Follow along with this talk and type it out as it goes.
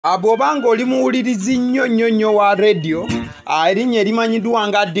Abobanga oli muwulirizi nnyo wa radio erinnya erimanyiddwa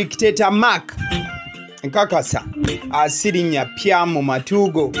nga Dikteta Mark nkakasa asirinya pya mu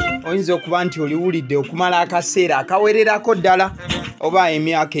matuugo oyinza okuba nti oliwulidde okumala akaseera akawererako ddala oba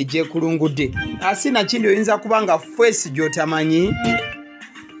emyaka egyekulungudde asina kindi oyinza kuba nga fwesi gy'otamanyi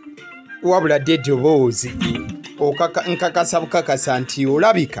wabula dde eddoboozi nkakasa bukakasa nti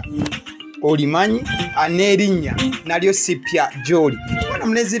olabika olimanyi n'erinnya nalyo sipya gy'oli wana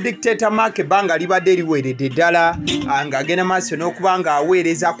munezi Dikteta Mark ebbanga libadde liweeredde ddala ng'agenda maaso n'okuba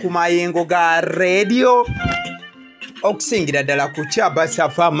ng'aweereza ku mayengo ga radio okusingira ddala ku Kyabasa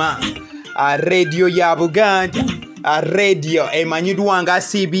Fama radio ya Buganda radio emanyiddwa nga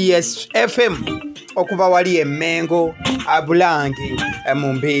CBS FM okuva wali Emmengo Bulange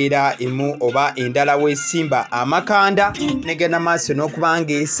mu mbeera emu oba endala weesimba amakanda negenda maaso n'okuba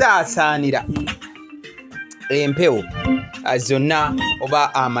ng'esaasaanira empewo zonna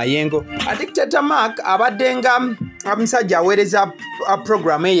oba amayengo. Dikteta Mark abadde nga omusajja aweereza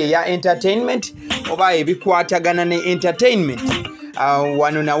program eyo eya entertainment oba ebikwatagana ne entertainment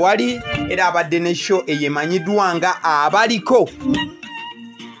wano nawali era abadde ne show eyemanyiddwa nga abaliko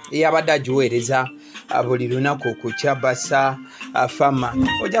eyabadde agiweereza buli lunaku ku Kyabasa Fama.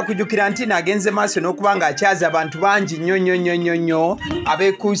 Ojja kujjukira nti nagenze maaso n'okuba ng'akyaza abantu bangi nnyo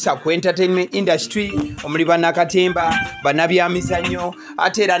abeekuusa ku entertainment industry omuli bannakatemba bannabyamizannyo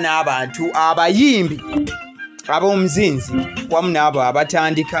ate era n'abantu abayimbi ab'omuzinzi wamu n'abo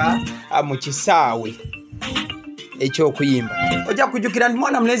abatandika mu kisaawe ekyokuyimba. Ojja kujjukira nti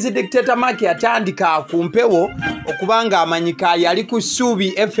mwana munezi Dikteta Mark yatandika ku mpewo okubanga amanyika yali ku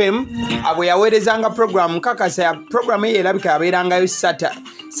Suubi FM bwe yaweerezanga program nkakasa ya program eyo erabika yabeerangayo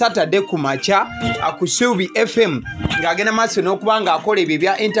Saturday ku makya ku Suubi FM ng'agenda maaso n'okuba ng'akola ebyo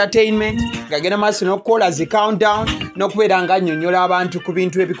bya entertainment ng'agenda maaso n'okukola zi countdown n'okubeera ng'annyonnyola abantu ku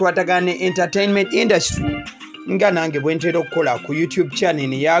bintu ebikwatagana ne entertainment industry nga nange bwe ntera okukola ku YouTube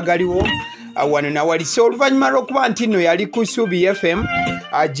channel eya Agaliwo wano nawalise oluvannyuma lw'okuba nti nno yali ku Suubi FM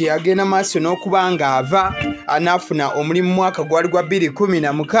gye yagenda maaso n'okuba ng'ava anaafuna omulimu mu mwaka gwali gwa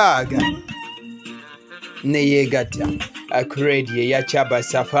 2016 neyeegatta ku radio eya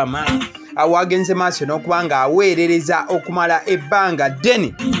Kyabasa Fama wagenze maaso n'okuba ng'aweerereza okumala ebbanga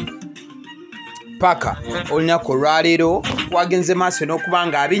ddene paka olunaku olwaleero wagenze maaso n'okuba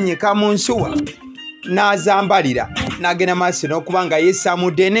ng'abinnyika mu nsuwa n'azambalira n'agenda maaso n'okuba nga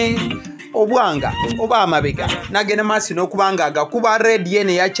yeesamudde obwanga oba amabega n'agenda maaso n'okuba nga agakuba radio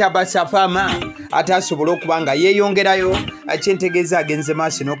eno eya Kyabasa Fama ate asobole okuba nga yeeyongerayo kyentegeeza agenze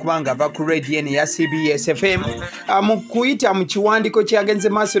maaso n'okuba nga ava ku radio eno eya CBS FM mu kuyita mu kiwandiiko kye yagenze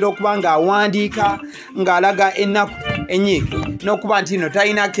maaso n'okuba ng'awandiika ng'alaga ennaku enyiike n'okuba nti nno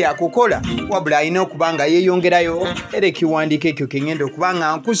talina ke akukola wabula alina okuba nga yeeyongerayo era ekiwandiiko ekyo ke ngenda okuba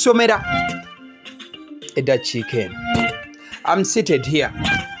nga nkusomera eddakiika eno. I'm seated here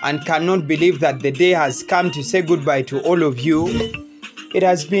and cannot believe that the day has come to say goodbye to all of you. It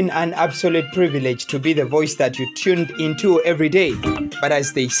has been an absolute privilege to be the voice that you tuned into every day. But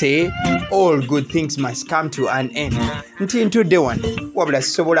as they say, all good things must come to an end. Nti ntudde wano wabula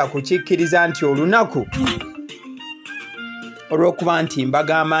sisobola kukikkiriza nti olunaku olw'okuba nti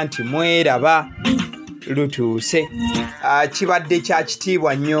mbagamba nti mweraba lutuuse. Kibadde kya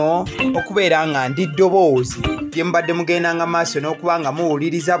kitiibwa nnyo okubeera nga ndi ddoboozi lye mubadde mugendanga maaso n'okuba nga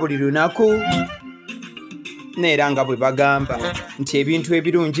muwuliriza buli lunaku neera nga bwe bagamba nti ebintu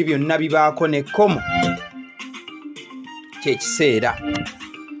ebirungi byonna bibaako n'ekkomo kyekiseera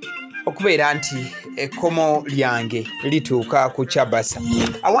okubeera nti ekkomo lyange lituuka ku Kyabasa.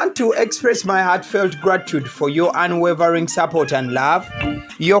 I want to express my heartfelt gratitude for your unwavering support and love.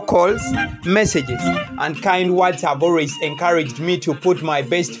 Your calls, messages, and kind words have always encouraged me to put my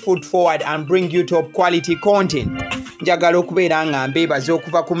best foot forward and bring you top quality content. Njagala okubeera nga mbeebaza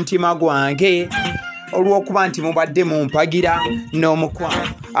okuva ku mutima gwange olw'okuba nti mubadde mumpagira n'omukwano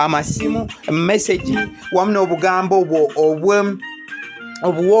amasimu message wamu n'obugambo obwo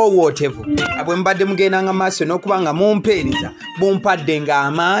obuwowootevu bwe mubadde mugendanga maaso n'okuba nga mumpeereza bumpadde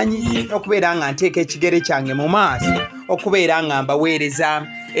ng'amaanyi n'okubeera nga nteeka ekigere kyange mu maaso okubeera nga mbaweereza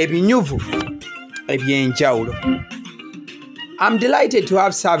ebinyuvu eby'enjawulo. I'm delighted to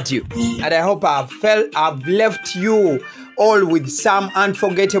have served you and I hope I've left you all with some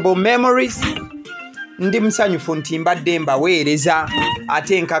unforgettable memories. Ndi musanyufu nti mbadde mbaweereza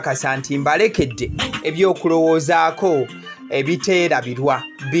ate nkakasa nti mbalekedde ebyokulowoozaako ebiteerabirwa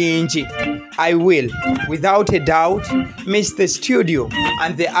bingi. I will, without a doubt, miss the studio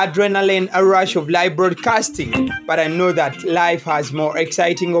and the adrenaline rush of live broadcasting, but I know that life has more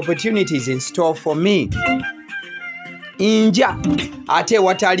exciting opportunities in store for me. inja ate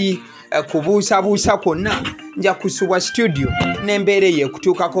watali kubuusabuusa kwonna nja kusubwa studio n'embeera eyo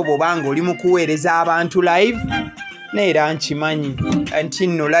ekutuukako bw'obanga oli mu kuweereza abantu live neera nkimanyi nti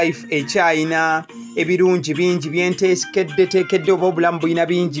nno life ekyayina ebirungi bingi byenteekeddeteekedde oba obulamu bulina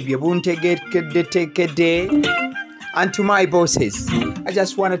bingi bye buntegekeddeteekedde. And to my bosses, I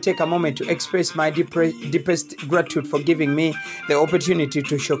just want to take a moment to express my deepest gratitude for giving me the opportunity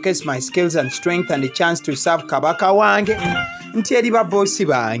to showcase my skills and strength and the chance to serve kabaka wange. Nti eri baboosi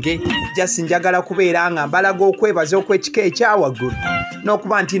bange just njagala kubeera nga mbalaga okwebaza okw'ekika ekyawaggulu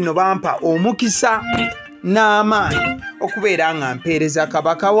n'okuba nti nno bampa omukisa n'amaanyi okubeera nga mpeereza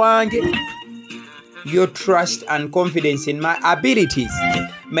kabaka wange. Your trust and confidence in my abilities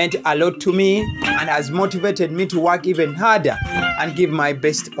meant a lot to me and has motivated me to work even harder and give my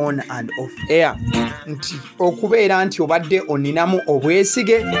best on and off air. Nti okubeera nti obadde oninamu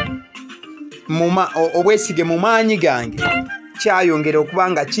obwesige mu maanyi gange kyayongera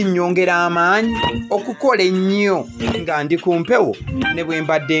okuba nga kinnyongera amaanyi okukola ennyo nga ndi ku mpewo ne bwe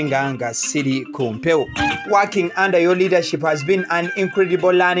mbadde nga siri ku mpewo. Working under your leadership has been an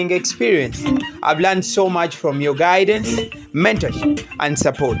incredible learning experience. I've learned so much from your guidance, mentorship and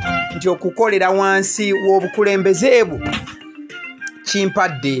support. Nti okukolera wansi w'obukulembeze bwo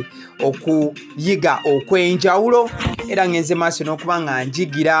kimpadde okuyiga okw'enjawulo era ngenze maaso n'okuba nga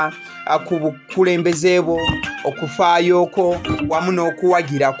njigira ku bukulembeze bwo okufaayooko wamu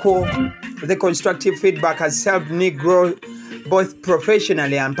n'okuwagirako. The constructive feedback has helped me grow both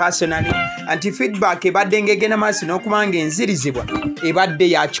professionally and personally. Anti feedback ebadde ngegenda maaso n'okuba nga enzirizibwa ebadde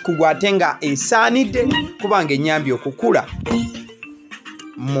yakikugu ate nga esaanidde kuba nga ennyambye okukula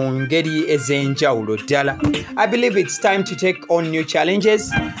mu ngeri ez'enjawulo ddala. I believe it's time to take on new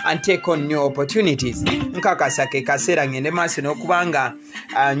challenges and take on new opportunities. Nkakasa ke kaseera ngende maaso n'okuba nga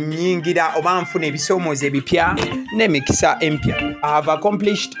nnyingira oba nfuna ebisoomoozo ebipya n'emikisa empya. I have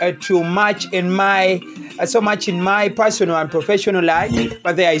accomplished so much in my personal and professional life,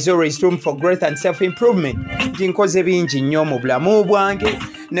 but there is always room for growth and self-improvement. Nti nkoze bingi nnyo mu bulamu bwange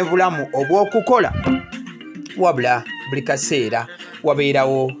ne bulamu obw'okukola wabula buli kaseera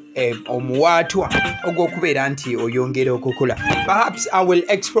wabeerawo omuwaatwa ogw'okubeera nti oyongera okukula. Perhaps I will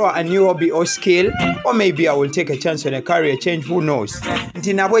explore a new hobby or skill, or maybe I will take a chance on a career change, who knows.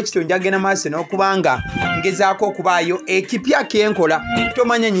 Nti nabwe ekito njagenda maaso n'okuba nga ngezaako okubaayo ekipya kyenkola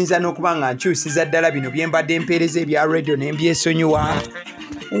tomanya nyinza n'okuba nga nkyusiza ddala bino bye mbadde mpeereza ebya radio n'embyesonyiwa.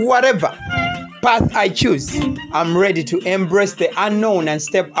 Whatever path I choose, I'm ready to embrace the unknown and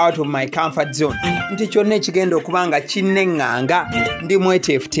step out of my comfort zone. Nti kyonna ekigenda okuba nga kinneŋŋanga ndi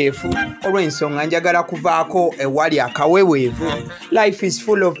mweteefuteefu olw'ensonga njagala kuvaako ewali akaweweevu. Life is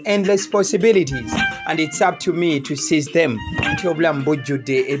full of endless possibilities and it's up to me to seize them. Nti obulamu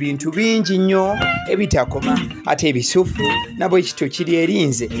bujjudde ebintu bingi nnyo ebitakoma ate ebisufu nabwe ekito kiri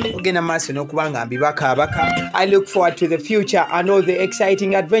erinze ogenda maaso n'okuba nga mbibakaabaka. I look forward to the future and all the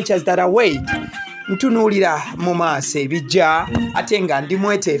exciting adventures that await. Ntunuulira mu maaso ebijja ate nga ndi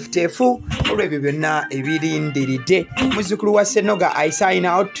mweteefuteefu olw'ebyo byonna ebirindiridde. Muzzukulu wa Senoga, I sign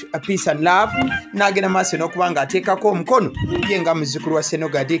out, peace and love. N'agenda maaso n'okuba nga ateekako omukono ye nga muzzukulu wa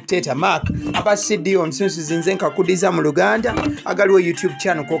Senoga Dikteta Mark abasidde omusunsuzi nze nkakudiza mu Luganda. Agaliwo YouTube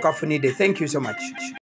channel k'okafunidde. Thank you so much.